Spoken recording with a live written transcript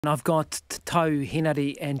I've got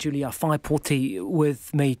Henare and Julia Whaipooti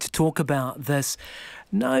with me to talk about this.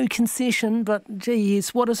 No concession, but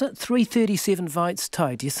geez, what is it? 337 votes,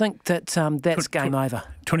 Do you think that that's game over?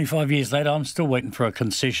 25 years later, I'm still waiting for a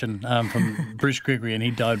concession from Bruce Gregory, and he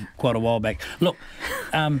died quite a while back. Look,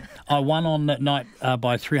 I won on that night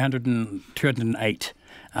by 308.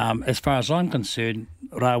 As far as I'm concerned,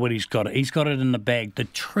 Rawiri's got it. He's got it in the bag. The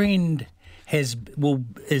trend has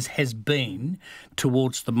been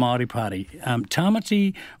towards the Maori Party.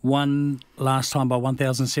 Tamati won last time by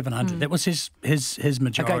 1,700. That was his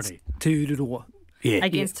majority. Against Tururoa. Yeah,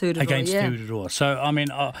 against Tururoa. Against Tururoa. So I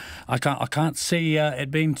mean, I can't see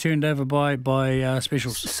it being turned over by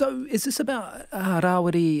specials. So is this about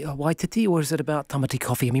Rawiri Waititi, or is it about Tamati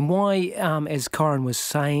coffee? I mean, why, as Corin was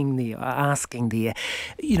saying there, asking there,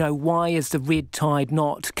 why is the red tide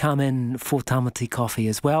not come in for Tamati coffee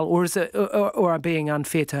as well, or is it, or I'm being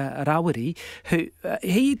unfair to Rawiri, who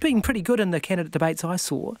he'd been pretty good in the candidate debates I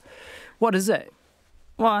saw. What is it?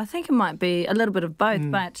 Well, I think it might be a little bit of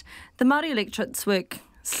both, but the Māori electorates work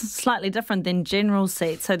slightly different than general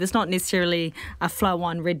seats, so there's not necessarily a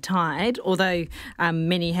flow-on red tide, although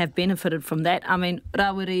many have benefited from that. I mean,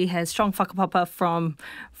 Rawiri has strong whakapapa from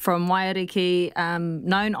Waiariki,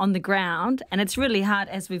 known on the ground, and it's really hard,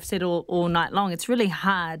 as we've said all night long, it's really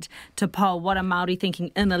hard to poll what are Māori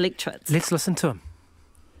thinking in electorates. Let's listen to him.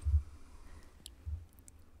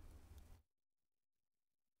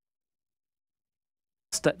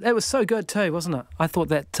 That was so good too, wasn't it? I thought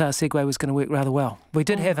that segue was going to work rather well. We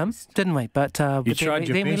did have him, didn't we? But then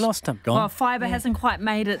we lost him. Well, Fibre hasn't quite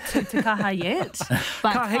made it to Te Kaha yet,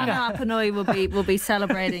 but Kaha Apanui will be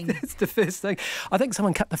celebrating. That's the first thing. I think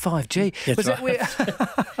someone cut the 5G. That's was right.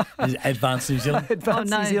 That where Advanced New Zealand.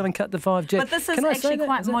 New Zealand cut the 5G. But this is actually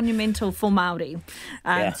quite monumental for Māori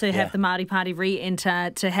to have the Māori Party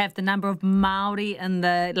re-enter, to have the number of Māori in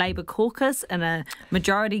the Labour caucus in a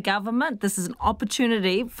majority government. This is an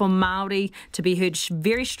opportunity for Māori to be heard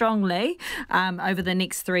very strongly over the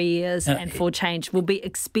next 3 years, and for change will be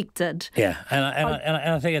expected. Yeah, and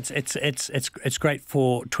I think it's great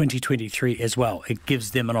for 2023 as well. It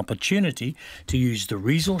gives them an opportunity to use the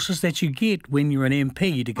resources that you get when you're an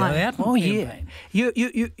MP to go out and campaign.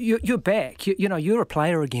 You're back. You're a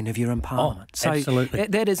player again if you're in Parliament. So absolutely.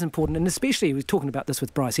 That is important, and especially we're talking about this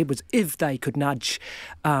with Bryce Edwards. If they could nudge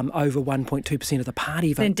over 1.2% of the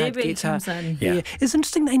party vote, then Debbie comes in. Yeah. It's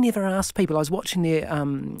interesting they never asked people. I was watching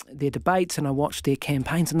their debates and I watched their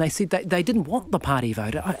campaigns, and they said they didn't want the party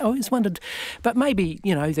vote. I always wondered, but maybe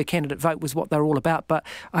the candidate vote was what they're all about. But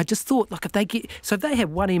I just thought, look, if they have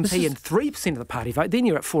one MP and 3% of the party vote, then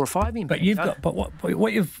you're at 4 or 5 MPs. But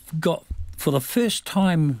what you've got for the first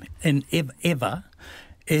time in ever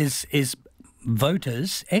is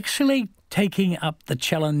voters actually taking up the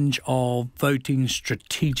challenge of voting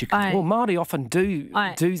strategically. Well, Māori often do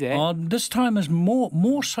that. This time is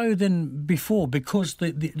more so than before, because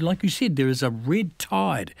like you said, there is a red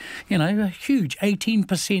tide, a huge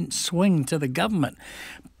 18% swing to the government,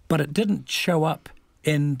 but it didn't show up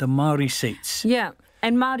in the Māori seats. Yeah.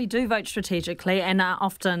 And Māori do vote strategically and are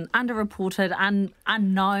often underreported,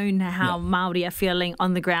 unknown how Māori are feeling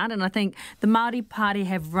on the ground. And I think the Māori Party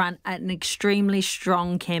have run an extremely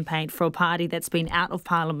strong campaign for a party that's been out of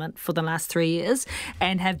Parliament for the last 3 years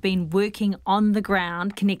and have been working on the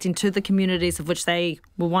ground, connecting to the communities of which they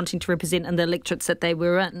were wanting to represent in the electorates that they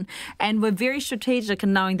were in. And were very strategic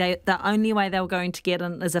in knowing the only way they were going to get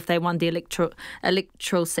in is if they won the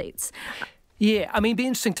electoral seats. Yeah, I mean, it'd be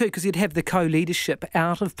interesting too, because you'd have the co-leadership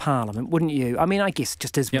out of Parliament, wouldn't you? I mean, I guess it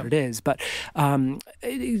just is what it is, but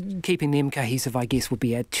keeping them cohesive, I guess, would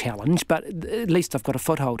be a challenge, but at least I've got a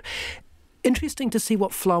foothold. Interesting to see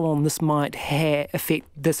what flow-on this might have for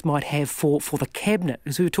the cabinet,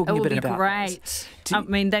 as we were talking a bit about. It would be great. I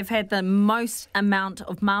mean, they've had the most amount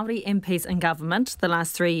of Māori MPs in government the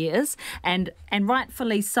last 3 years, and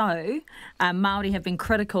rightfully so. Māori have been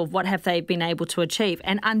critical of what have they been able to achieve,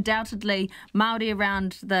 and undoubtedly Māori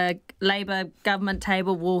around the Labour government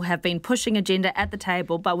table will have been pushing agenda at the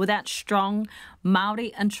table, but without strong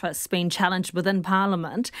Māori interests being challenged within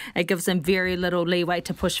Parliament, it gives them very little leeway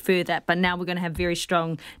to push further. But now we're going to have very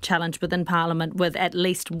strong challenge within Parliament with at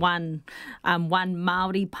least one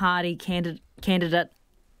Maori Party candidate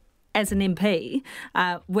as an MP,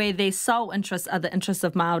 where their sole interests are the interests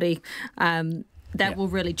of Māori. that will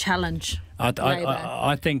really challenge Labour.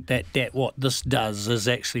 I think that what this does is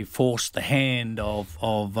actually force the hand of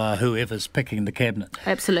whoever's picking the cabinet.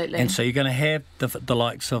 Absolutely. And so you're going to have the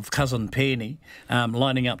likes of Cousin Penny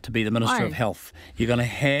lining up to be the Minister of Health. You're going to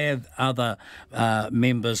have other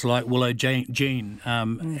members like Willow Jean.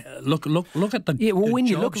 Look at the when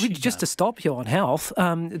you look, she just to does. stop you on health,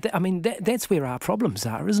 that's where our problems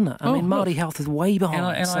are, isn't it? I mean, Māori health is way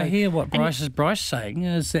behind. And I hear what Bryce saying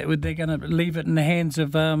is that they're going to leave it in the hands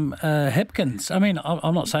of Hipkins. I mean,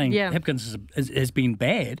 I'm not saying Hipkins has been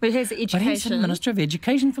bad, but he's education. But he's the Minister of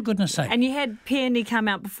Education, for goodness sake. And you had Penny come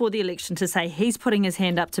out before the election to say he's putting his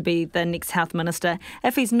hand up to be the next health minister.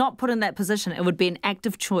 If he's not put in that position, it would be an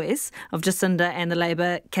active choice of Jacinda and the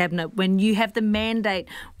Labour cabinet when you have the mandate.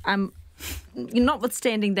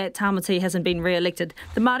 Notwithstanding that Tamati hasn't been re-elected,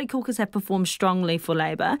 the Māori caucus have performed strongly for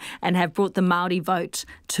Labour and have brought the Māori vote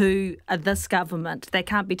to this government. They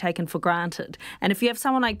can't be taken for granted. And if you have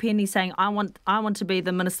someone like Penny saying, I want to be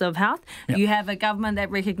the Minister of Health, you have a government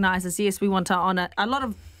that recognises, yes, we want to honour a lot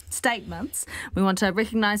of statements. We want to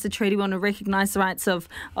recognise the treaty, we want to recognise the rights of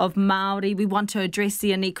Māori, we want to address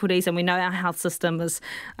the inequities, and we know our health system is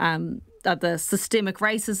the systemic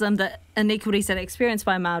racism, the inequities that are experienced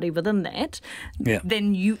by Māori within that,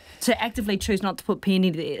 then you to actively choose not to put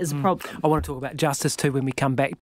Penny there is a problem. I want to talk about justice too when we come back.